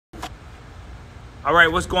All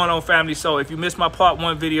right, what's going on, family? So if you missed my part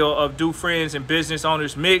 1 video of Do Friends and Business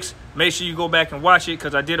Owners Mix, make sure you go back and watch it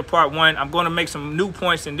because I did a part 1. I'm going to make some new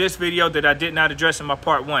points in this video that I did not address in my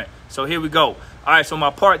part 1. So here we go. All right, so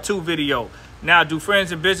my part 2 video. Now, do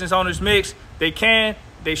friends and business owners mix? They can,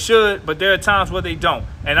 they should, but there are times where they don't.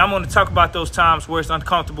 And I'm going to talk about those times where it's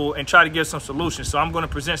uncomfortable and try to give some solutions. So I'm going to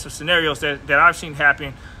present some scenarios that I've seen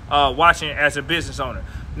happen watching as a business owner.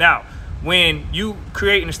 Now, when you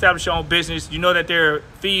create and establish your own business, you know that there are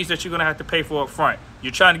fees that you're going to have to pay for up front.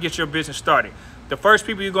 You're trying to get your business started. The first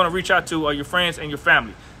people you're going to reach out to are your friends and your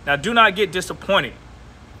family. Now, do not get disappointed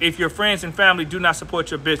if your friends and family do not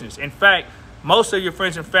support your business. In fact, most of your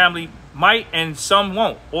friends and family might and some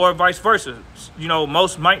won't, or vice versa. You know,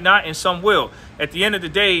 most might not and some will. At the end of the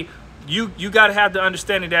day, you got to have the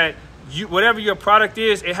understanding that whatever your product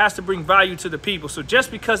is, it has to bring value to the people. So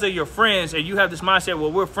just because they're your friends and you have this mindset,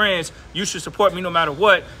 well, we're friends, you should support me no matter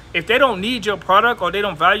what. If they don't need your product or they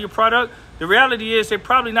don't value your product, the reality is they're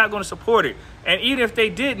probably not going to support it. And even if they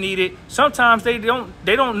did need it, sometimes they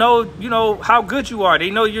don't know, you know, how good you are.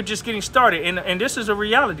 They know you're just getting started. And this is a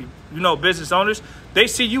reality, you know, business owners. They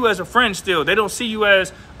see you as a friend still. They don't see you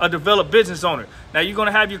as a developed business owner. Now, you're going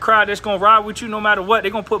to have your crowd that's going to ride with you no matter what.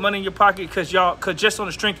 They're going to put money in your pocket because just on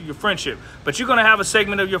the strength of your friendship. But you're going to have a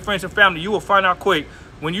segment of your friends and family. You will find out quick.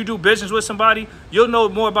 When you do business with somebody, you'll know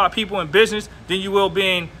more about people in business than you will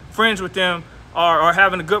being friends with them or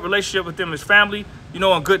having a good relationship with them as family, you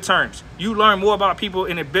know, on good terms. You learn more about people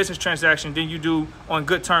in a business transaction than you do on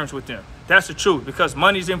good terms with them. That's the truth, because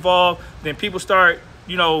money's involved. Then people start,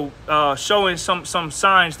 you know, showing some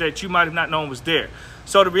signs that you might have not known was there.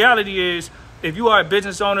 So the reality is, if you are a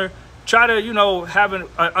business owner, try to, you know, have an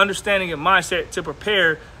understanding and mindset to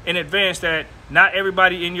prepare in advance that not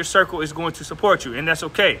everybody in your circle is going to support you, and that's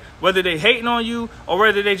okay. Whether they hating on you or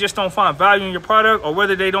whether they just don't find value in your product or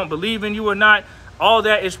whether they don't believe in you or not, all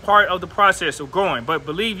that is part of the process of growing. But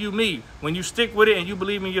believe you me, when you stick with it and you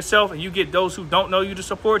believe in yourself and you get those who don't know you to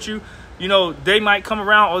support you, you know, they might come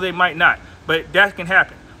around or they might not, but that can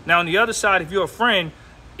happen. Now, on the other side, if you're a friend,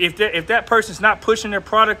 if that person's not pushing their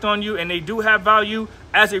product on you and they do have value,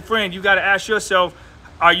 as a friend, you got to ask yourself,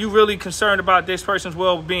 are you really concerned about this person's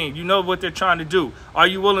well-being? You know what they're trying to do. Are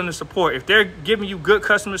you willing to support? If they're giving you good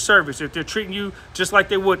customer service, if they're treating you just like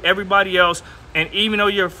they would everybody else, and even though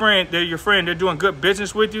you're your friend, they're doing good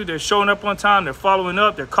business with you, they're showing up on time, they're following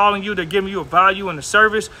up, they're calling you, they're giving you a value and a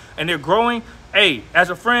service, and they're growing, hey,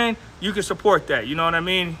 as a friend, you can support that. You know what I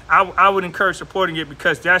mean? I would encourage supporting it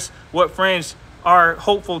because that's what friends are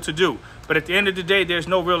hopeful to do. But at the end of the day, there's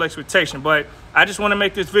no real expectation. But I just want to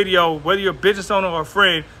make this video, whether you're a business owner or a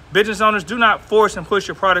friend, business owners, do not force and push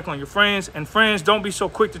your product on your friends. And friends, don't be so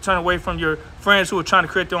quick to turn away from your friends who are trying to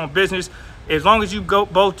create their own business. As long as you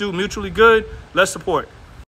both do mutually good, let's support.